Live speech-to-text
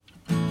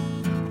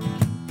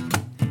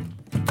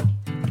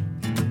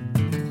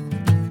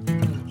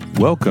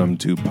Welcome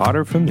to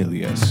Potter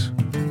Familias,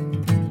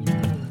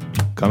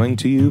 coming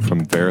to you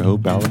from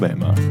Fairhope,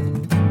 Alabama.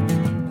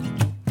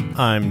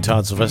 I'm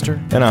Todd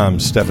Sylvester. And I'm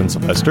Stephen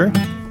Sylvester.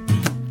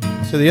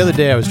 So the other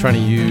day I was trying to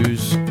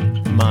use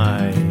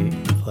my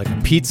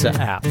a pizza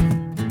app,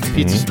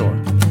 pizza store.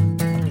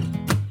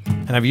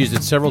 And I've used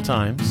it several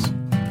times,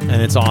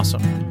 and it's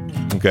awesome.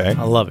 Okay.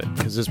 I love it,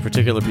 because this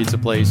particular pizza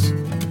place,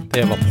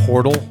 they have a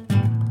portal.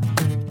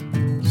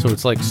 So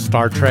it's like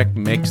Star Trek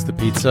makes the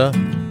pizza,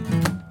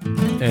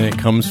 and it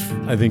comes,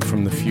 I think,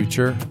 from the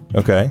future.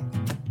 Okay.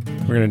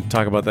 We're going to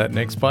talk about that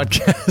next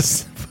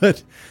podcast.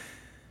 But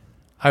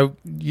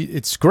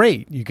it's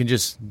great. You can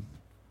just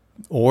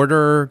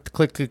order,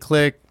 click,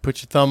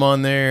 put your thumb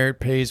on there, it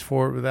pays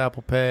for it with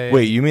Apple Pay.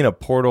 Wait, you mean a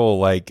portal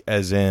like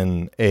as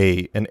in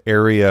an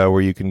area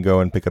where you can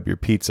go and pick up your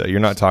pizza? You're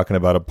not talking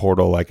about a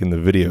portal like in the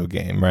video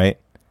game, right?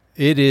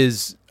 It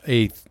is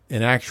an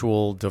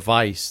actual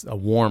device, a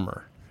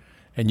warmer.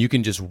 And you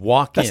can just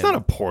walk in. That's not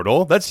a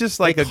portal. That's just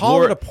like they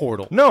call it a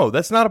portal. No,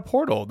 that's not a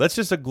portal. That's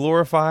just a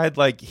glorified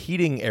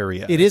heating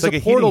area. It is like a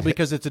portal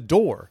because it's a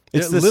door.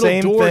 It's the little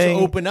same doors thing.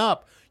 Open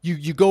up.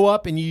 You go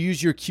up and you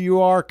use your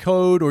QR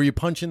code or you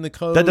punch in the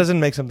code. That doesn't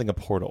make something a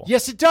portal.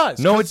 Yes, it does.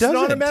 No, it It's an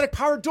doesn't. automatic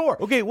powered door.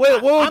 Okay,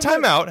 wait,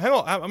 time out. Hang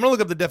on. I'm going to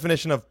look up the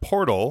definition of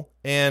portal.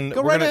 And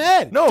Go right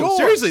ahead. No, Door.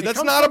 seriously, It that's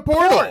comes not a from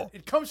portal. port.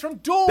 It comes from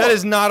door. That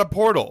is not a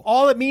portal.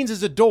 All it means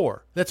is a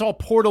door. That's all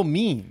portal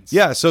means.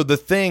 Yeah, so the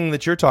thing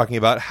that you're talking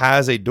about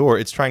has a door.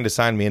 It's trying to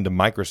sign me into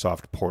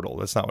Microsoft Portal.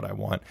 That's not what I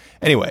want.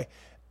 Anyway,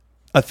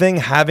 a thing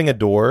having a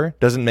door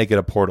doesn't make it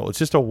a portal. It's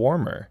just a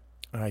warmer.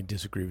 I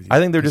disagree with you. I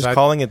think they're just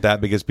calling it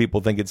that because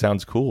people think it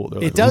sounds cool.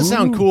 They're It does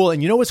sound cool.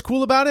 And you know what's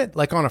cool about it?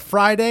 Like on a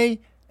Friday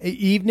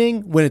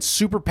evening when it's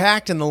super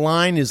packed and the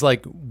line is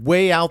like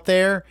way out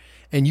there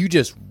and you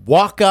just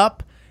walk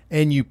up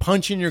and you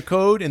punch in your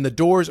code and the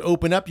doors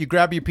open up, you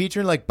grab your pizza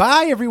and like,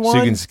 bye everyone. So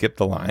you can skip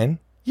the line?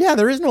 Yeah,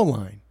 there is no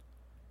line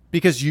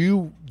because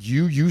you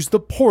use the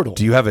portal.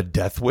 Do you have a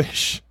death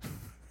wish?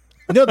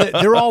 No,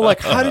 they're all like,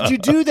 how did you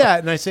do that?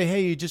 And I say,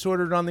 hey, you just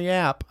ordered it on the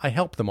app. I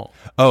help them all.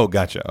 Oh,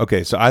 gotcha.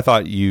 Okay, so I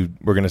thought you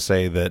were going to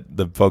say that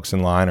the folks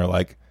in line are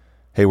like,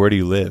 hey, where do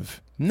you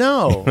live?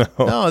 No,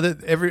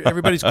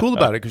 everybody's cool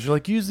about it because you're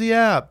like, use the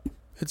app.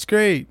 It's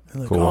great. I'm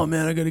like, Cool. oh,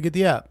 man, I got to get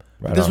the app.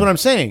 Right This is on. what I'm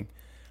saying.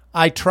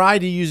 I tried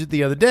to use it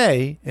the other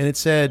day, and it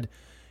said,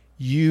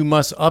 you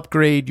must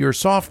upgrade your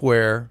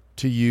software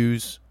to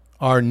use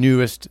our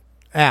newest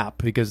app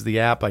because the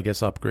app, I guess,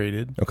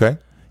 upgraded. Okay.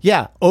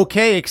 Yeah,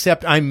 okay,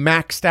 except I'm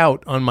maxed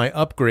out on my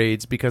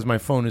upgrades because my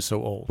phone is so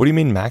old. What do you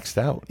mean maxed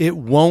out? It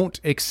won't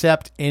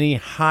accept any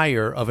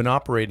higher of an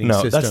operating No,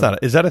 system. that's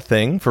not. Is that a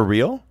thing for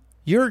real?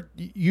 You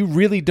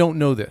really don't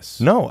know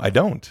this. No, I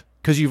don't.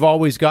 Because you've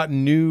always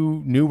gotten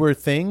newer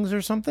things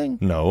or something?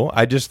 No,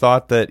 I just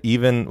thought that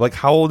even,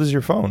 how old is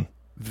your phone?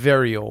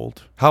 Very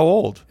old. How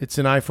old? It's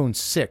an iPhone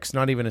 6,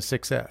 not even a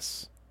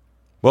 6S.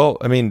 Well,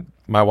 I mean,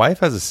 my wife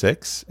has a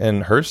 6,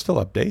 and hers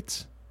still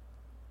updates.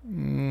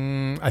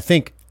 I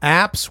think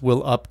apps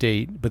will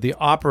update, but the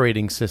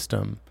operating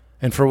system,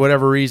 and for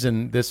whatever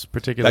reason, this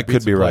particular That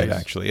could be right, place-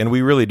 actually. And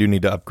we really do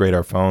need to upgrade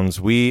our phones.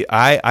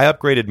 I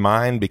upgraded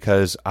mine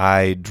because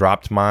I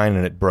dropped mine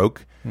and it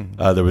broke.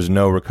 Mm-hmm. There was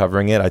no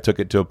recovering it. I took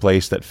it to a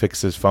place that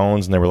fixes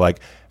phones, and they were like,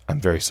 I'm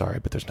very sorry,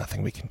 but there's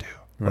nothing we can do.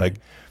 Right.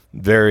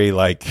 Very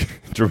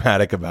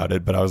dramatic about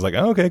it. But I was like,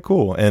 oh, okay,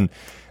 cool. And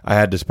I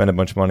had to spend a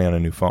bunch of money on a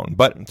new phone.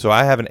 But so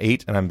I have an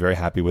 8, and I'm very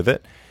happy with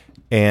it.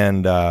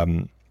 And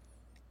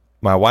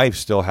my wife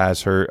still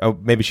has her. Oh,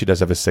 maybe she does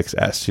have a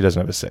 6S. She doesn't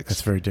have a 6.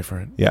 That's very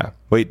different. Yeah.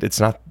 Wait, it's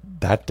not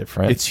that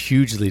different. It's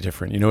hugely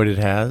different. You know what it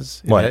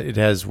has? What? It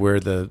has where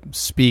the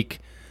speak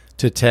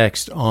to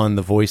text on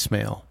the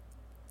voicemail,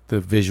 the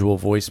visual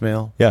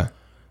voicemail, yeah.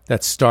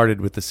 that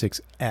started with the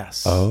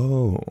 6S.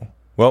 Oh.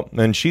 Well,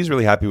 and she's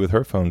really happy with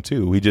her phone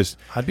too.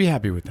 I'd be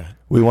happy with that.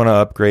 We want to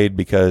upgrade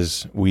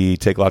because we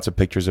take lots of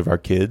pictures of our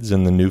kids,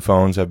 and the new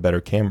phones have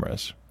better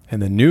cameras.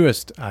 And the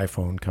newest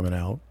iPhone coming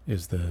out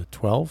is the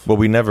 12. Well,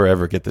 we never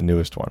ever get the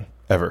newest one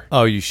ever.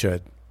 Oh, you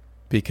should,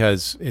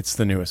 because it's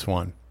the newest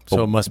one. So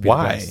Well, it must be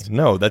why? the best.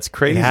 No, that's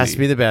crazy. It has to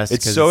be the best.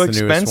 It's 'cause so it's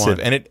the newest expensive,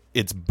 one. and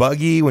it's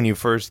buggy when you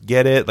first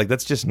get it.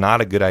 That's just not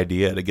a good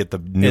idea to get the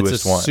newest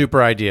It's a one.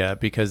 super idea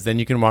because then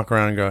you can walk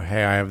around and go,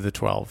 "Hey, I have the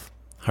 12.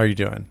 How are you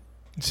doing?"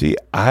 See,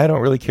 I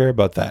don't really care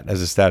about that as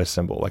a status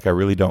symbol. I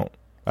really don't.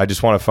 I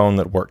just want a phone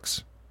that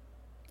works.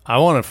 I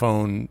want a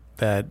phone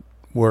that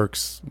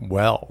works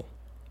well,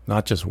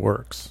 not just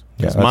works.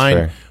 Yeah, 'Cause that's mine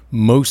fair.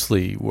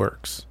 mostly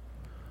works,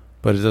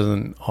 but it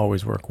doesn't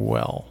always work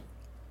well.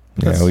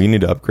 Yeah, well, you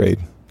need to upgrade.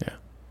 Yeah,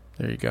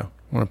 there you go.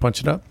 Want to punch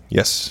it up?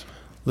 Yes.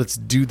 Let's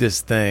do this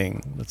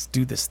thing.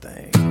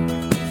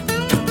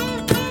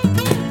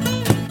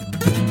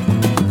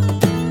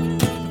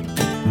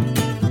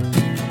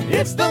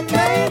 It's the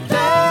main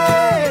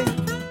thing.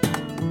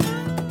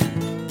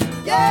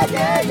 Yeah,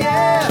 yeah,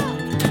 yeah.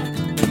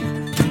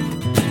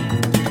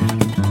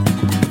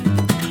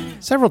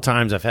 Several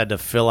times I've had to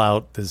fill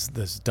out this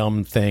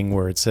dumb thing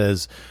where it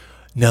says,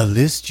 now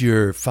list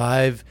your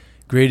 5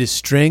 greatest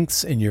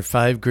strengths and your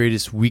 5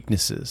 greatest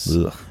weaknesses.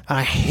 Ugh.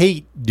 I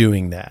hate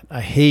doing that. I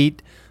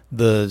hate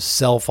the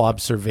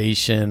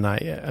self-observation.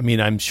 I mean,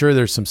 I'm sure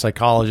there's some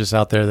psychologists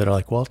out there that are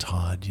like, well,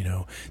 Todd,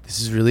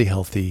 this is really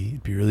healthy.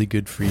 It'd be really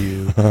good for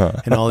you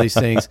and all these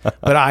things.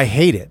 But I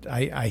hate it.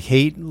 I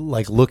hate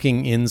like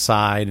looking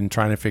inside and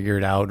trying to figure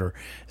it out, or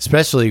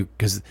especially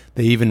because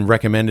they even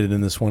recommended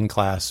in this one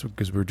class,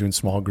 because we were doing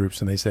small groups,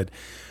 and they said,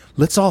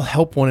 let's all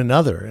help one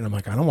another. And I'm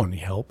like, I don't want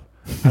any help.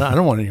 I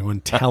don't want anyone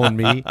telling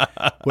me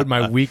what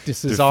my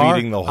weaknesses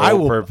Defeating are. the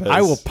whole purpose.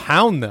 I will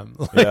pound them.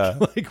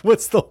 Like,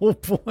 what's the whole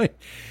point?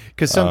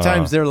 Because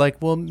sometimes they're like,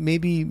 well,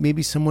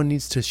 maybe someone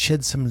needs to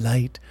shed some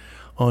light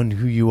on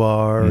who you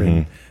are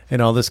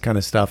and all this kind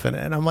of stuff.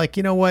 And I'm like,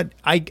 you know what?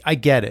 I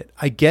get it.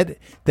 I get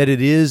that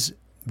it is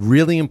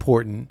really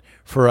important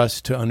for us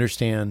to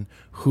understand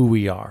who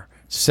we are.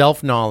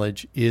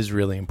 Self-knowledge is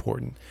really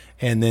important.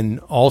 And then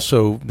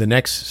also the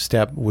next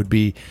step would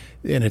be,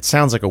 and it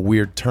sounds like a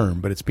weird term,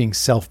 but it's being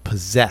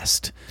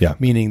self-possessed,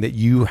 meaning that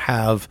you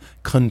have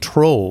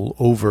control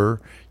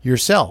over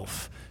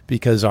yourself,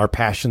 because our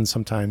passions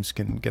sometimes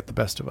can get the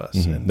best of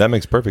us. And that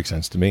makes perfect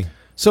sense to me.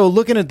 so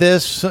looking at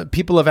this,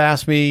 people have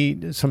asked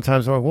me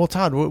sometimes, well,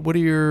 Todd, what are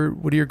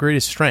your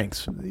greatest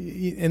strengths?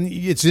 And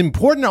it's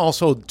important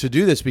also to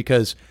do this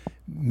because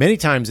many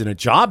times in a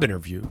job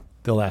interview,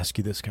 they'll ask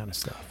you this kind of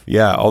stuff.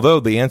 Yeah, although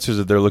the answers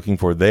that they're looking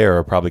for there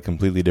are probably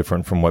completely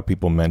different from what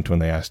people meant when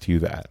they asked you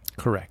that.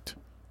 Correct.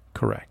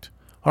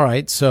 All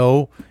right,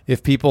 so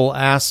if people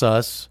ask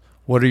us,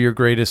 what are your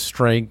greatest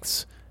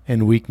strengths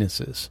and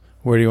weaknesses?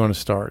 Where do you want to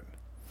start?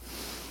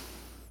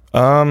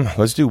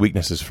 Let's do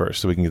weaknesses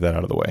first so we can get that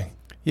out of the way.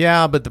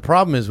 Yeah, but the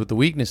problem is with the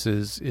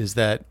weaknesses is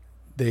that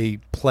they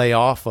play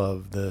off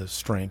of the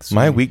strengths.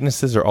 My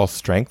weaknesses are all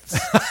strengths.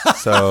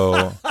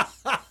 So,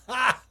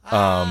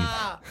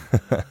 yeah.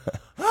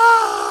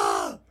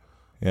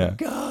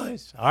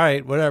 Gosh. All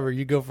right, whatever.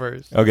 You go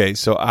first. Okay,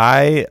 so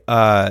I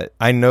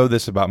know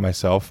this about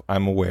myself.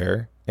 I'm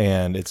aware,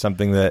 and it's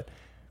something that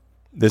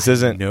this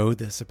isn't. I know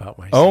this about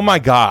myself. Oh my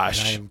gosh!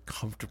 And I am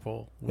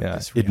comfortable with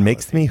this It reality.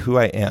 makes me who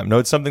I am. No,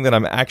 it's something that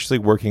I'm actually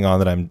working on,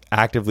 that I'm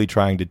actively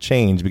trying to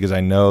change, because I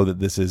know that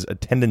this is a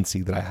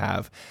tendency that I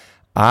have.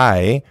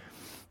 I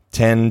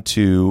tend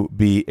to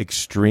be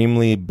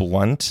extremely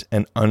blunt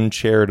and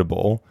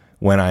uncharitable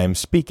when I am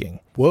speaking.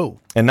 Whoa.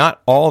 And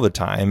not all the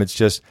time. It's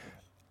just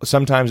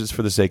sometimes it's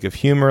for the sake of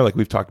humor, like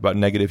we've talked about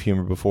negative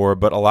humor before,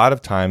 but a lot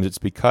of times it's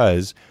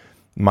because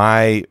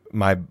my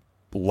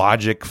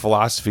logic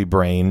philosophy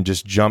brain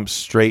just jumps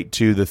straight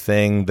to the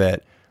thing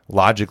that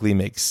logically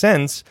makes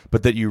sense,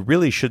 but that you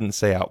really shouldn't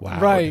say out loud.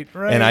 Right.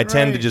 And I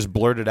tend to just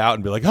blurt it out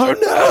and be like, oh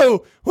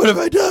no, what have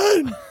I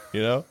done?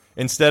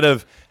 Instead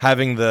of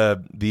having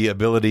the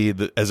ability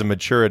as a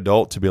mature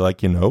adult to be like,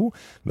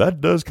 that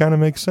does kind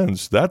of make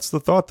sense. That's the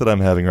thought that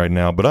I'm having right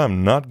now, but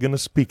I'm not going to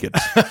speak it.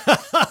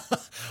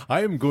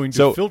 I am going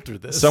to filter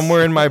this.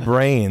 Somewhere in my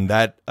brain,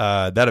 that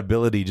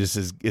ability just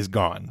is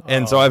gone.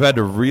 And so I've had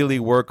to really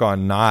work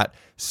on not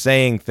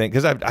saying things,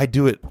 because I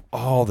do it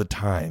all the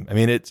time. I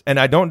mean, and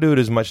I don't do it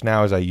as much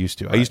now as I used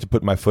to. Right. I used to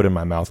put my foot in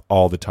my mouth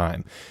all the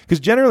time. Because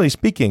generally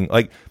speaking,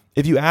 like,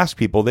 if you ask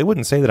people, they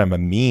wouldn't say that I'm a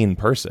mean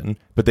person,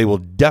 but they will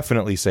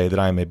definitely say that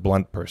I'm a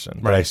blunt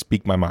person, that I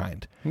speak my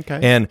mind. Okay.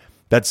 And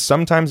that's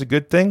sometimes a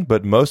good thing,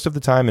 but most of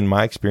the time in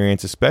my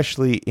experience,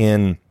 especially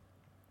in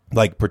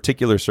like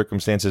particular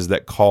circumstances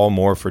that call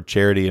more for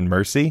charity and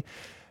mercy,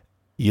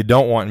 you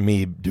don't want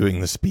me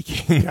doing the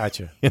speaking.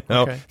 Gotcha.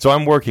 Okay. So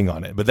I'm working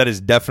on it, but that is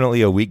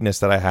definitely a weakness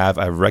that I have.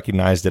 I've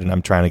recognized it, and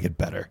I'm trying to get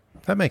better.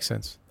 That makes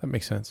sense.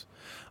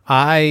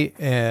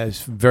 I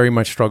very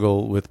much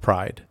struggle with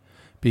pride,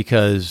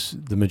 because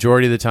the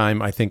majority of the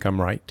time I think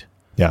I'm right.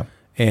 Yeah.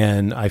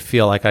 And I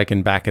feel like I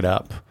can back it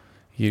up.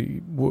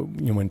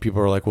 When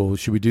people are like, well,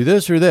 should we do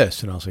this or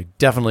this? And I'll say,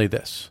 definitely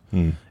this.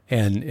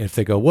 And if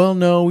they go, well,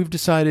 no, we've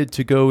decided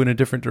to go in a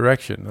different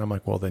direction. And I'm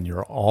like, well, then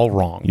you're all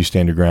wrong. You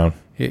stand your ground.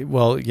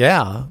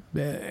 Yeah.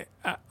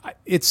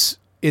 It's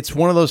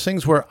one of those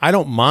things where I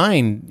don't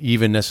mind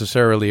even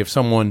necessarily if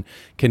someone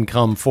can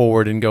come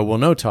forward and go, well,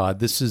 no, Todd,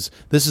 this is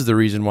the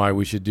reason why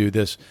we should do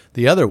this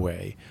the other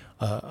way,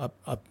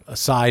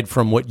 aside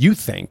from what you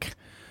think.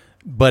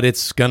 But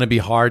it's going to be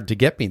hard to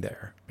get me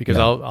there, because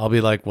I'll be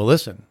like, well,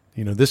 listen,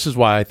 this is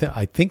why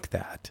I think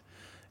that.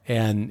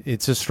 And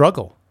it's a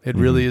struggle. It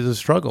really is a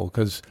struggle,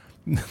 because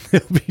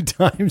there'll be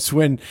times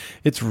when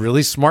it's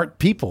really smart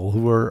people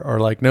who are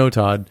like, no,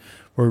 Todd,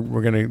 we're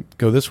going to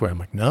go this way. I'm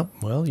like, no,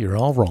 well, you're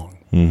all wrong.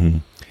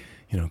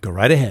 Go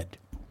right ahead,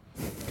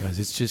 because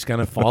it's just going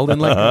to fall in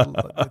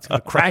it's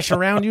going to crash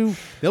around you.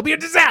 There'll be a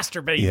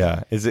disaster, baby.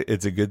 Yeah.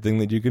 It's a good thing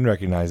that you can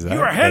recognize that.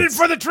 You are headed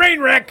for the train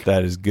wreck.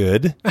 That is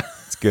good.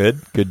 It's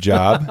good. Good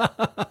job.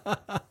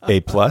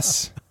 A+.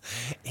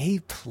 A+.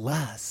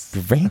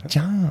 Great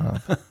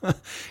job.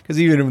 Because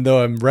even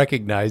though I'm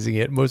recognizing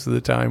it, most of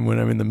the time when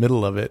I'm in the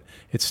middle of it,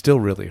 it's still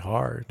really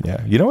hard.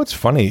 Yeah. You know what's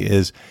funny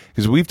is,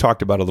 because we've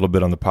talked about a little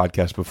bit on the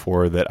podcast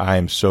before that I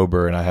am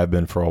sober, and I have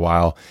been for a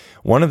while.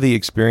 One of the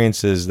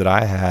experiences that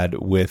I had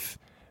with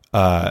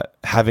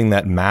having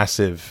that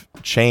massive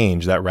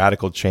change, that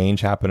radical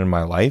change happen in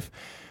my life,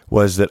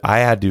 was that I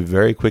had to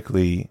very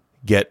quickly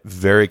get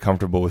very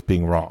comfortable with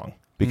being wrong,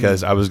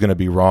 because I was going to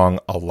be wrong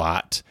a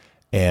lot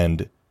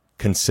and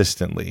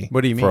consistently.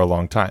 What do you mean? For a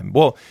long time.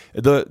 Well,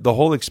 the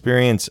whole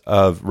experience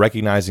of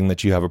recognizing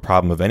that you have a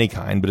problem of any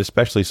kind, but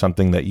especially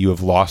something that you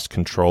have lost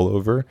control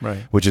over,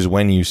 Right. which is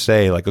when you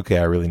say like, okay,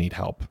 I really need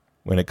help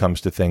when it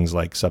comes to things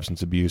like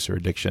substance abuse or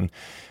addiction.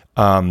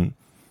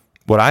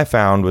 What I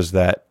found was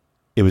that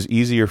it was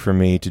easier for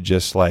me to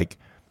just like,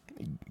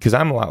 because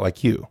I'm a lot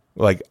like you,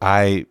 like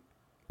I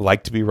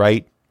like to be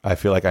right. I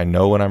feel like I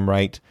know when I'm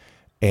right.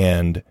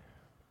 And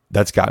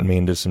that's gotten me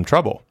into some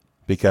trouble,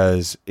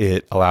 because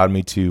it allowed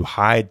me to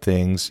hide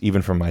things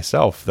even from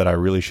myself that I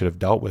really should have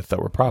dealt with that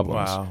were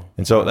problems. Wow.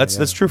 And so Oh,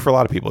 that's true for a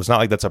lot of people. It's not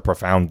like that's a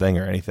profound thing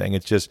or anything.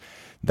 It's just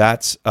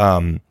that's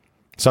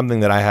something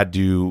that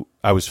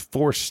I was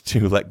forced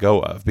to let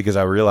go of, because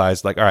I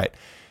realized like, all right,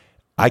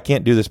 I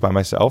can't do this by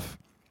myself.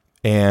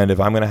 And if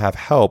I'm going to have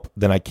help,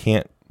 then I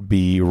can't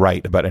be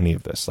right about any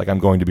of this. Like I'm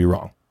going to be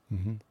wrong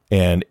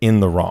and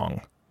in the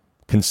wrong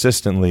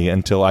consistently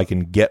until I can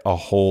get a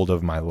hold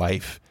of my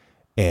life.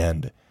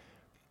 And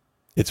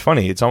it's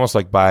funny. It's almost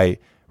like by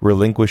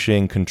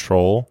relinquishing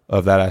control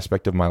of that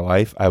aspect of my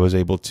life, I was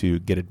able to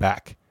get it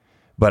back.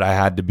 But I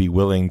had to be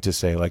willing to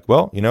say like,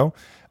 well,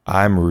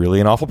 I'm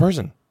really an awful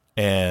person,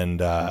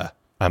 and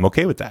I'm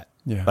okay with that.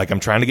 Yeah. Like I'm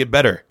trying to get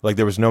better. Like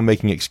there was no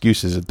making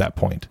excuses at that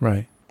point.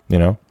 Right.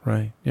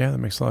 Right. Yeah, that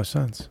makes a lot of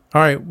sense.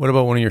 All right. What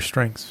about one of your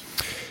strengths?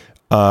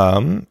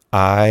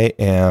 I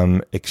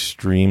am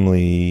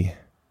extremely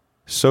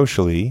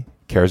socially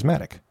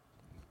charismatic.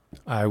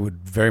 I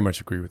would very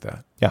much agree with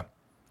that.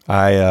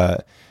 Yeah.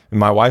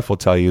 My wife will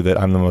tell you that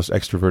I'm the most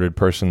extroverted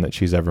person that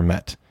she's ever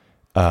met.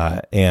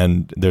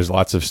 And there's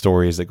lots of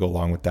stories that go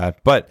along with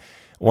that. But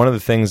one of the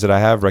things that I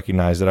have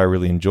recognized that I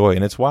really enjoy,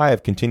 and it's why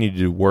I've continued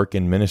to work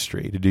in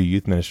ministry, to do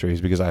youth ministry, is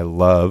because I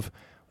love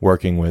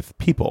working with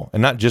people,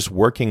 and not just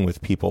working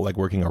with people, like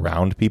working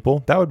around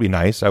people. That would be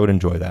nice. I would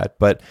enjoy that.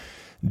 But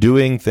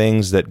doing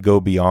things that go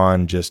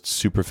beyond just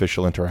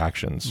superficial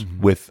interactions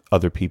with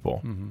other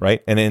people,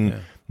 right? And in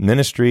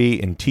ministry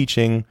and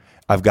teaching,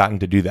 I've gotten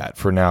to do that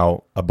for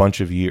now a bunch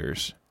of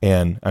years,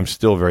 and I'm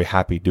still very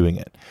happy doing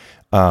it.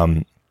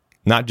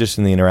 Not just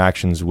in the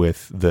interactions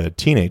with the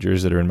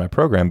teenagers that are in my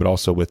program, but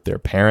also with their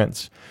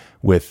parents,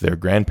 with their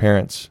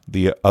grandparents,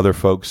 the other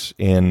folks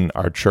in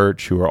our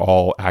church who are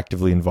all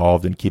actively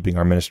involved in keeping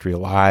our ministry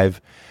alive.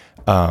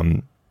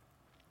 I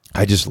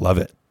just love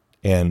it.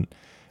 And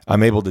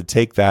I'm able to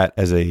take that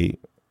as I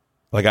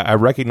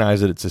recognize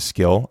that it's a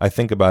skill. I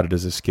think about it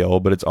as a skill,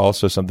 but it's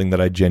also something that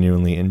I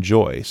genuinely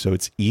enjoy. So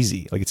it's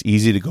easy. Like it's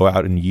easy to go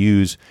out and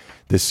use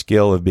the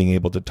skill of being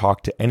able to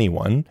talk to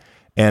anyone.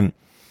 And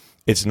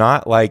it's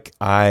not like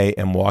I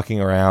am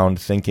walking around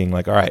thinking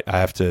like, all right, I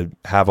have to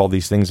have all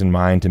these things in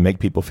mind to make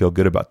people feel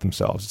good about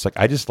themselves. It's like,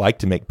 I just like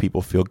to make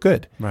people feel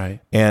good. Right.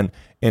 And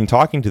in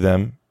talking to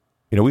them,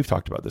 we've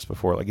talked about this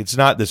before. Like, it's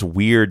not this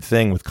weird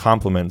thing with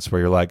compliments where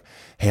you're like,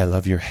 hey, I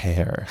love your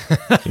hair.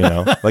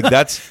 Like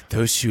that's,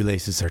 Those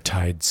shoelaces are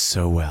tied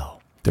so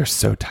well. they're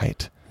so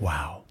tight.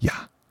 Wow.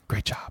 Yeah.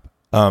 Great job.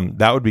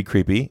 That would be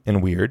creepy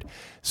and weird.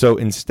 So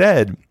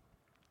instead,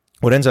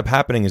 what ends up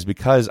happening is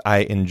because I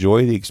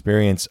enjoy the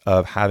experience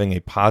of having a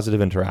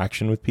positive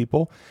interaction with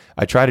people,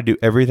 I try to do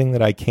everything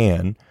that I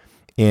can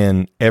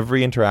in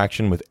every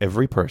interaction with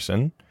every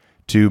person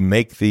to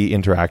make the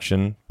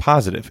interaction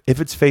positive, if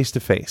it's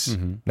face-to-face.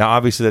 Now,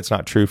 obviously, that's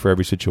not true for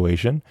every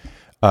situation.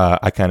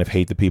 I kind of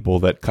hate the people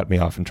that cut me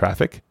off in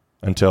traffic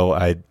until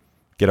I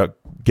get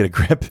a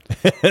grip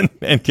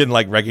and can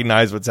like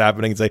recognize what's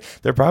happening and say,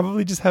 they're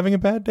probably just having a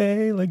bad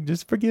day. Like,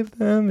 just forgive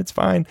them. It's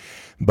fine.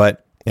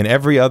 But in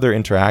every other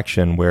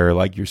interaction where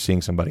like you're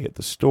seeing somebody at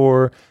the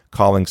store,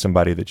 calling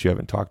somebody that you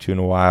haven't talked to in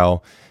a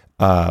while,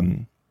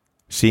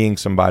 seeing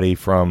somebody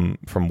from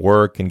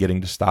work and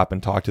getting to stop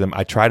and talk to them,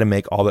 I try to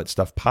make all that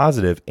stuff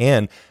positive.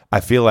 And I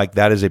feel like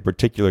that is a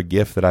particular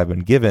gift that I've been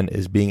given,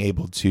 is being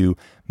able to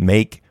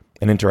make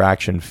an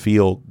interaction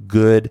feel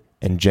good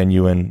and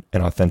genuine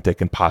and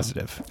authentic and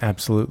positive.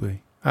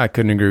 Absolutely. I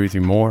couldn't agree with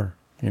you more,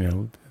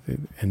 and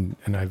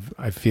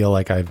I feel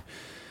like I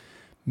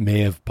may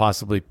have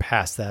possibly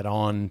passed that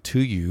on to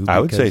you. I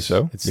would say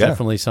so. It's Yeah.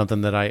 definitely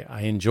something that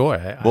I enjoy.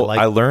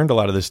 I learned a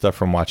lot of this stuff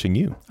from watching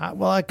you.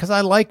 Because I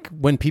like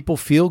when people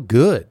feel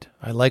good.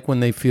 I like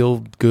when they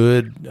feel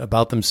good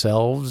about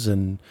themselves,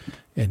 and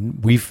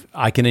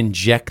I can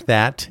inject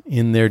that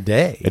in their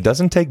day. It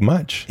doesn't take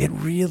much. It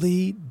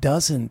really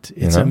doesn't.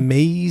 It's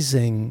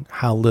amazing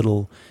how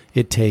little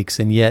it takes,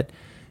 and yet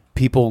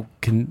people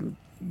can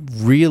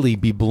really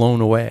be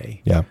blown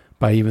away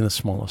by even the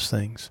smallest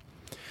things.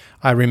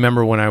 I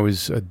remember when I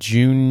was a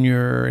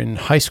junior in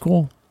high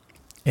school,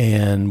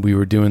 and we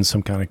were doing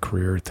some kind of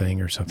career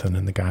thing or something,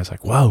 and the guy's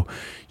like, wow,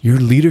 your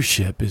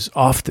leadership is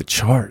off the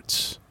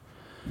charts,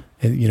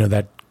 and,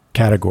 that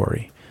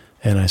category.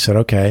 And I said,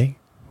 okay,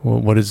 well,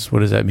 what does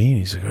that mean?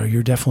 He's like, oh,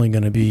 you're definitely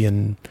going to be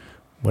in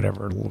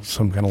whatever,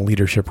 some kind of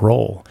leadership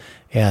role.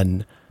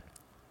 And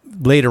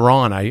later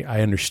on,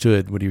 I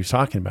understood what he was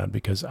talking about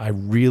because I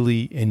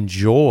really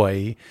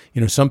enjoy,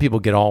 some people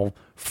get all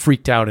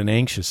freaked out and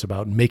anxious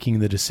about making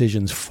the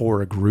decisions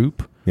for a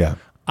group. Yeah.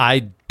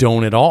 I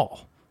don't at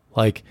all.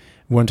 Like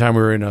one time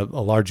we were in a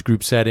large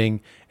group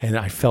setting and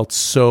I felt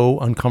so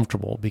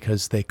uncomfortable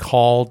because they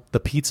called the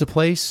pizza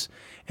place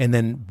and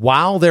then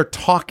while they're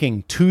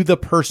talking to the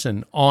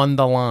person on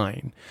the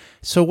line,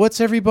 so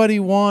what's everybody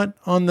want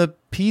on the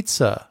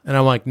pizza? And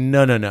I'm like,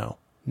 no.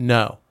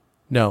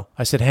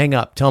 I said, hang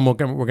up. Tell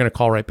them we're going to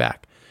call right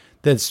back.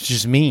 That's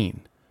just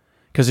mean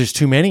because there's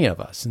too many of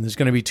us and there's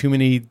going to be too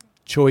many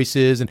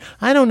choices. And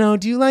I don't know,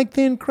 do you like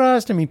thin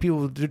crust? I mean,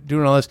 people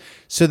doing all this.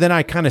 So then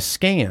I kind of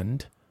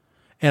scanned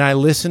and I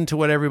listened to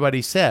what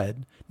everybody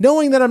said,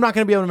 knowing that I'm not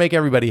going to be able to make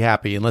everybody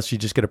happy unless you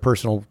just get a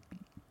personal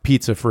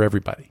pizza for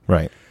everybody.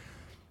 Right.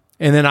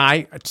 And then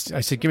I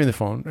said, give me the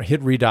phone. I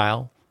hit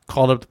redial,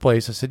 called up the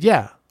place. I said,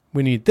 yeah,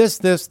 we need this,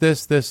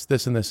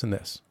 and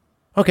this.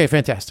 Okay,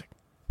 fantastic.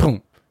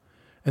 Boom.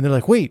 And they're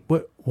like, wait,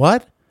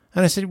 what?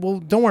 And I said,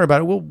 well, don't worry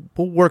about it. We'll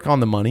work on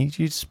the money.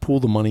 You just pool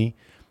the money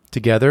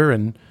together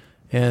and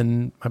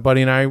my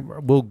buddy and I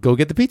will go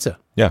get the pizza.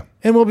 Yeah.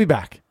 And we'll be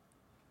back.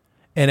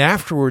 And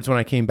afterwards, when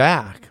I came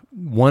back,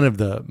 one of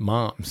the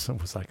moms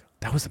was like,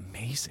 that was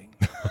amazing.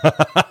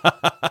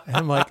 And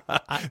I'm like,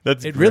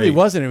 it really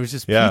wasn't. It was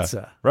just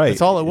pizza. Right.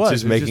 That's all it was.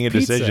 Just it was making just a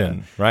pizza.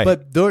 decision. Right.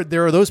 But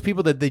there are those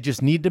people that they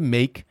just need to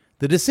make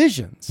the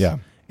decisions. Yeah.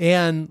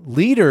 And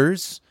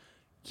leaders,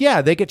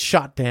 they get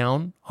shot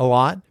down a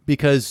lot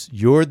because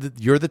you're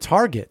the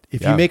target.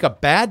 If you make a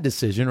bad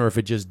decision or if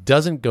it just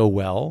doesn't go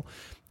well,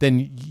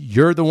 then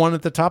you're the one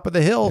at the top of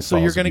the hill. So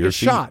you're going to get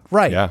shot.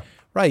 Right. Yeah.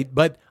 Right.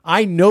 But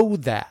I know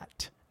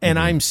that and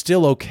I'm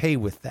still okay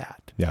with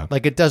that. Yeah.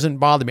 Like it doesn't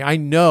bother me. I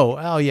know,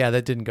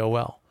 that didn't go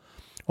well.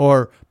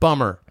 Or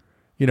bummer.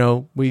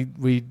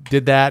 We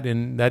did that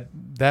and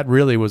that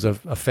really was a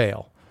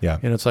fail. Yeah.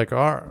 And it's like,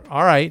 all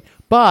right.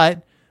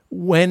 But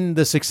when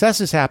the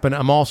successes happen,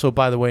 I'm also,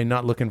 by the way,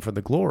 not looking for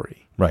the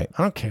glory. Right.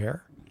 I don't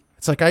care.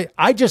 It's like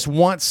I just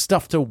want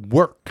stuff to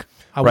work.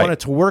 I want it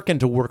to work and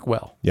to work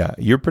well. Yeah,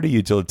 you're pretty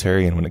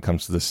utilitarian when it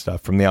comes to this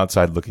stuff from the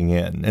outside looking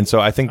in. And so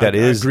I think that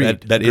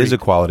is a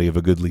quality of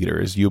a good leader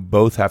is you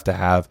both have to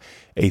have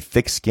a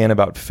thick skin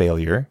about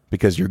failure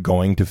because you're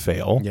going to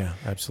fail. Yeah,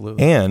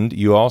 absolutely. And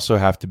you also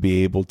have to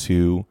be able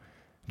to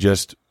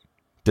just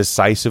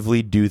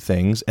decisively do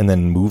things and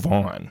then move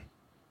on.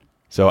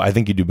 So I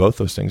think you do both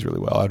those things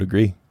really well. I would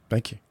agree.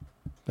 Thank you.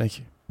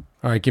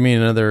 All right, give me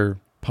another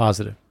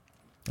positive.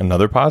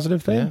 Another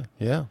positive thing?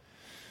 Yeah.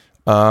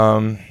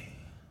 Because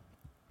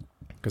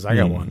I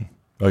got one.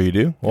 Oh, you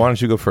do? Well, why don't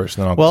you go first?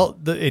 And then I'll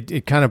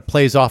it kind of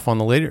plays off on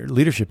the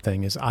leadership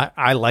thing is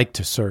I like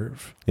to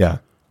serve. Yeah.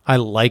 I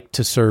like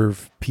to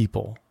serve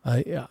people.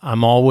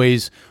 I'm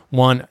always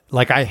one,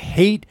 like I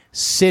hate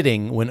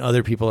sitting when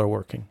other people are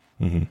working.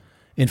 Mm-hmm.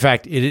 In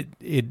fact,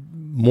 it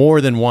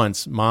more than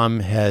once, Mom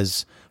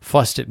has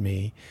fussed at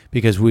me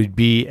because we'd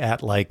be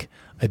at like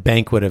a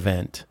banquet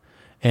event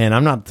and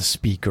I'm not the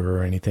speaker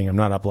or anything. I'm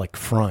not up like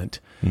front,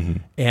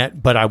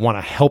 but I want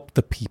to help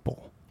the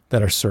people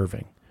that are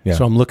serving. Yeah.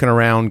 So I'm looking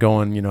around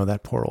going,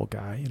 that poor old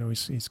guy,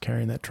 he's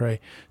carrying that tray.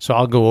 So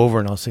I'll go over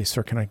and I'll say,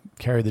 sir, can I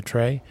carry the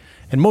tray?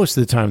 And most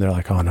of the time they're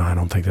like, oh no, I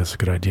don't think that's a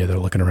good idea. They're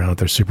looking around at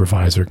their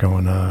supervisor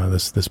going,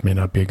 this may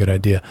not be a good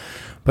idea.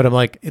 But I'm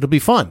like, it'll be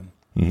fun.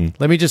 Mm-hmm.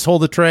 Let me just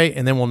hold the tray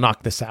and then we'll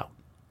knock this out.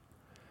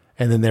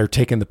 And then they're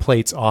taking the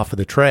plates off of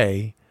the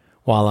tray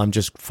while I'm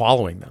just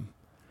following them.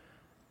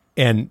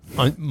 And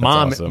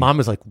mom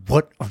is like,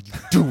 what are you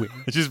doing?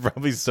 She's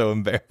probably so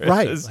embarrassed.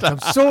 Right. Like, I'm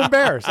so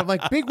embarrassed. I'm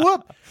like, big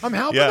whoop. I'm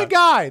helping the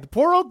guy, the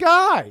poor old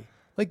guy.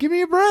 Like, give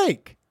me a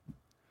break.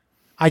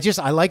 I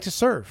like to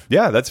serve.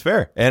 Yeah, that's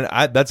fair. And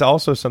that's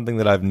also something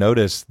that I've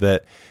noticed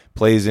that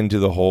plays into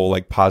the whole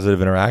like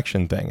positive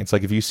interaction thing. It's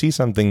like if you see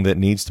something that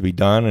needs to be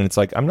done and it's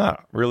like,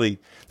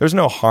 there's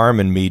no harm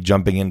in me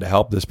jumping in to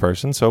help this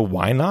person. So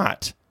why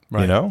not?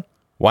 Right.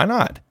 Why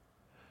not?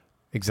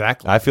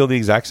 Exactly. I feel the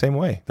exact same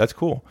way. That's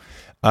cool.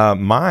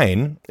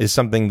 Mine is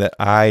something that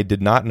I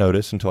did not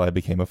notice until I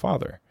became a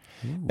father.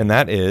 Ooh. And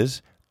that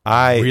is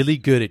really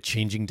good at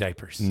changing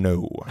diapers.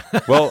 No.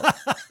 Well,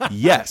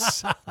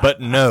 yes, but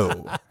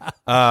no.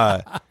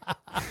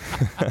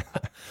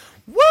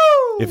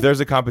 Woo! If there's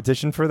a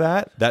competition for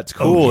that, that's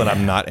cool, and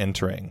I'm not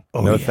entering.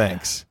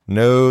 Thanks.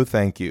 No,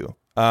 thank you.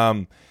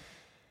 I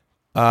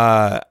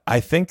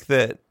think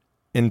that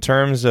in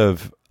terms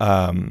of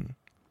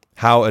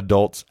how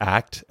adults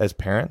act as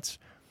parents,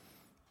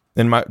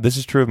 and this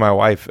is true of my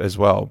wife as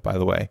well, by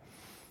the way.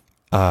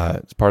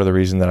 It's part of the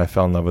reason that I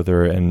fell in love with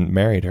her and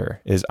married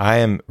her is I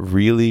am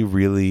really,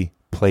 really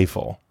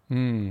playful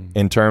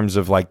in terms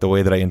of like the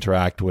way that I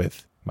interact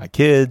with my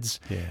kids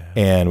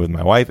and with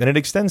my wife. And it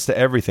extends to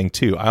everything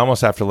too. I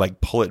almost have to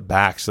like pull it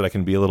back so that I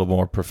can be a little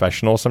more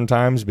professional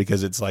sometimes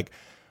because it's like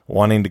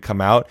wanting to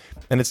come out.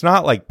 And it's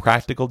not like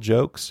practical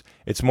jokes.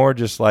 It's more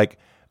just like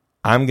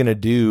I'm going to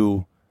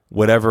do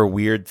whatever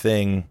weird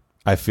thing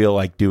I feel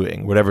like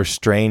doing, whatever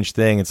strange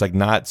thing. It's like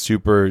not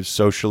super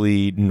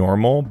socially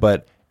normal,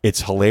 but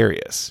it's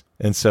hilarious.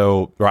 And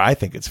so, or I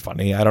think it's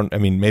funny. I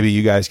mean, maybe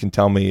you guys can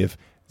tell me, if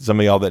some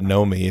of y'all that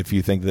know me, if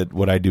you think that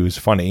what I do is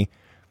funny.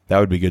 That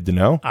would be good to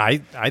know. I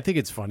think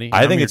it's funny.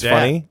 I think it's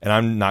funny, and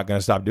I'm not going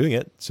to stop doing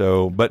it.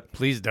 So, but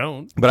please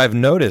don't. But I've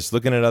noticed,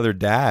 looking at other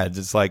dads,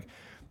 it's like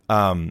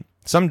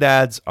some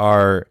dads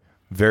are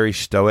very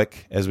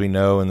stoic, as we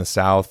know in the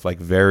South, like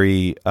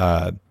very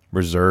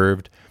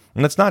reserved.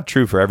 And that's not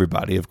true for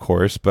everybody, of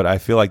course, but I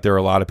feel like there are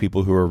a lot of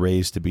people who are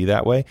raised to be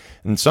that way.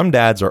 And some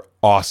dads are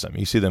awesome.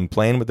 You see them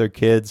playing with their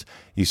kids.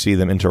 You see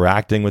them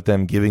interacting with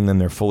them, giving them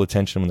their full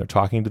attention when they're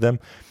talking to them.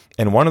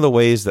 And one of the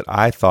ways that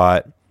I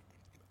thought,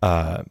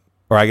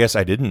 or I guess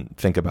I didn't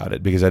think about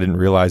it because I didn't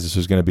realize this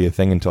was going to be a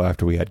thing until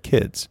after we had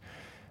kids.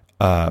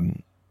 The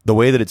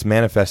way that it's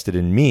manifested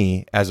in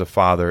me as a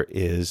father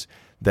is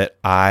that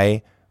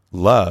I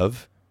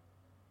love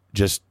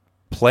just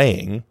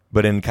playing,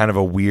 but in kind of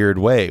a weird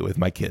way with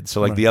my kids. So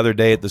like the other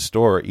day at the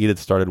store, Edith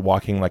started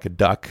walking like a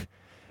duck,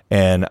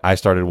 and I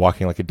started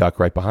walking like a duck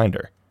right behind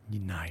her.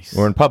 Nice.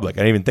 We're in public. I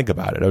didn't even think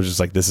about it. I was just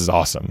like, this is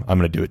awesome. I'm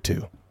going to do it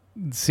too.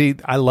 See,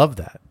 I love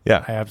that.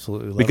 Yeah. I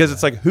absolutely love because that.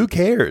 it's like, who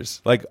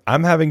cares? Like,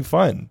 I'm having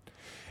fun.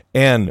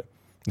 And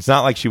it's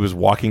not like she was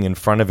walking in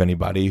front of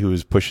anybody who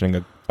was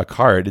pushing a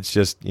cart. It's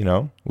just, we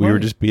were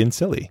just being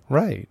silly.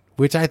 Right.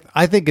 Which I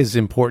think is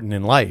important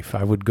in life.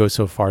 I would go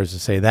so far as to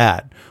say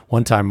that.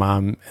 One time,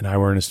 Mom and I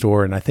were in a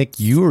store, and I think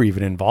you were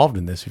even involved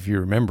in this, if you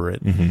remember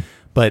it. Mm-hmm.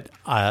 But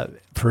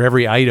for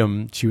every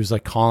item, she was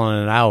like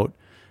calling it out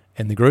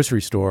in the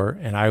grocery store,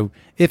 and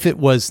if it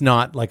was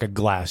not like a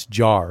glass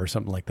jar or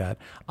something like that,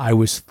 I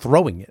was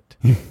throwing it.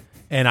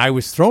 And I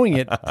was throwing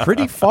it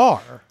pretty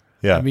far.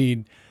 Yeah. I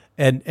mean,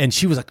 and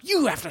she was like,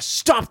 "You have to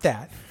stop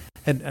that."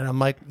 And I'm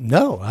like,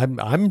 no,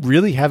 I'm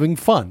really having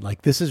fun.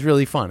 Like, this is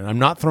really fun. And I'm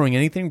not throwing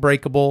anything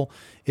breakable.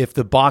 If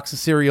the box of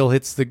cereal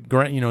hits the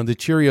ground, the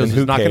Cheerios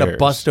is not going to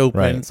bust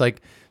open. Right. It's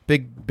like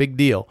big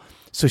deal.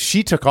 So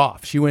she took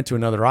off. She went to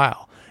another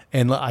aisle.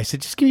 And I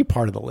said, just give me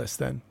part of the list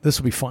then. This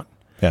will be fun.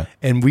 Yeah.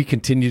 And we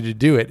continued to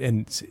do it.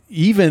 And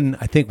even,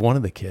 I think one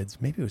of the kids,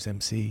 maybe it was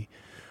MC,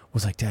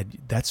 was like, "Dad,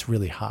 that's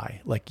really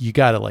high. Like, you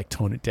got to like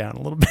tone it down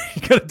a little bit.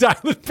 You got to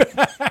dial it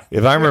back."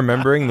 If I'm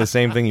remembering the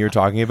same thing you're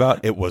talking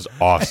about, it was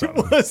awesome.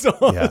 It was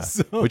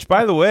awesome. Yeah. Which,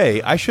 by the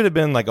way, I should have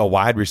been like a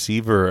wide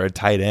receiver or a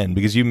tight end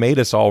because you made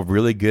us all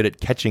really good at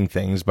catching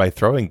things by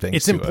throwing things.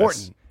 It's to important.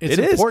 Us. It's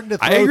important to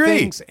throw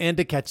things and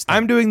to catch them.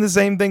 I'm doing the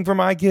same thing for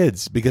my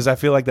kids because I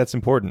feel like that's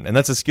important. And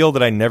that's a skill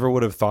that I never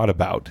would have thought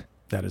about.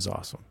 That is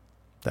awesome.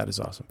 That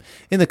is awesome.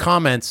 In the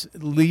comments,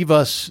 leave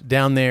us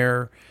down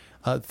there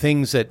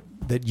things that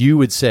you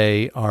would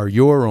say are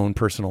your own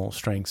personal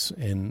strengths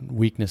and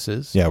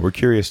weaknesses. Yeah, we're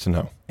curious to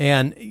know.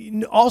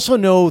 And also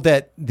know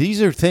that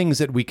these are things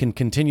that we can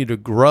continue to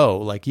grow.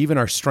 Like, even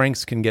our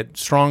strengths can get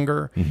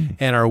stronger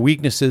and our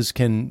weaknesses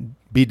can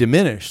be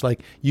diminished.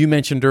 Like you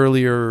mentioned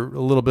earlier,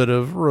 a little bit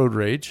of road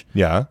rage.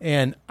 Yeah.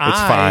 And it's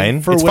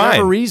fine. For it's whatever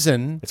fine.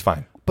 reason. It's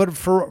fine. But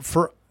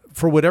for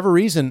whatever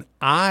reason,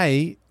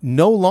 I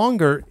no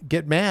longer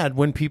get mad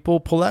when people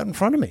pull out in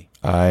front of me.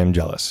 I'm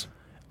jealous.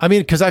 I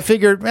mean, because I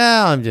figured,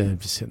 I'm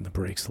just hitting the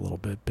brakes a little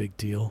bit. Big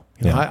deal.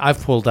 I've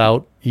pulled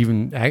out,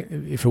 even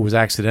if it was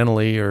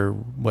accidentally or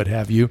what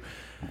have you.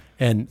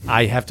 And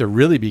I have to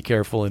really be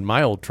careful in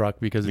my old truck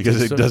because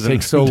it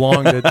takes so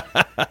long to.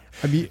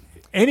 I mean,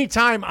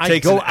 anytime I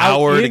go out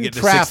hour in to get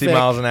traffic, to 60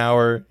 miles an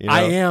hour.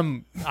 I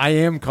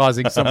am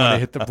causing someone to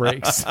hit the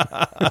brakes.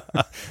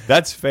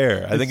 That's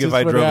fair. I think if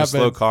I drove happens. a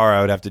slow car,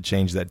 I would have to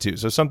change that too.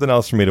 So something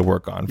else for me to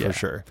work on for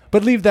sure.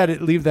 But leave that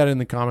in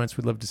the comments.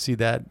 We'd love to see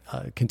that.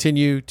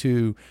 Continue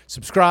to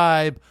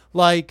subscribe,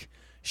 like,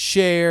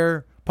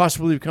 share,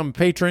 possibly become a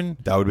patron.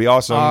 That would be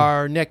awesome.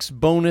 Our next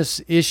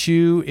bonus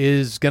issue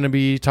is going to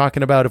be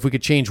talking about if we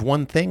could change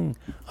one thing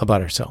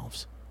about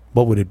ourselves.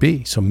 What would it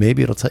be? So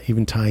maybe it'll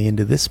even tie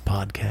into this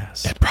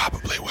podcast. It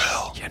probably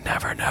will. You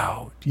never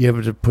know. You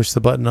ever to push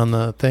the button on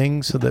the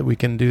thing so that we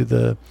can do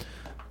the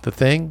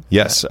thing?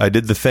 Yes, I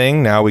did the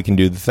thing. Now we can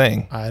do the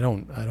thing. I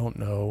don't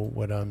know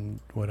what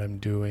I'm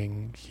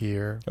doing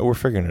here. Oh, we're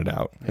figuring it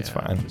out. It's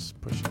fine. Just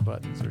pushing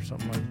buttons or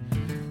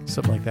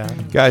something like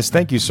that. Guys,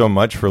 thank you so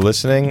much for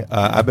listening.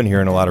 I've been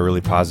hearing a lot of really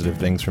positive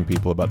things from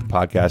people about the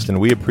podcast, and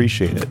we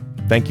appreciate it.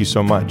 Thank you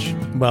so much.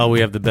 Well,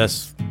 we have the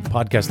best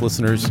podcast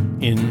listeners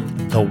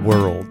in the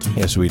world.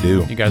 Yes, we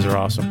do. You guys are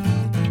awesome.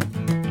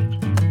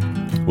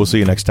 We'll see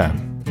you next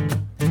time.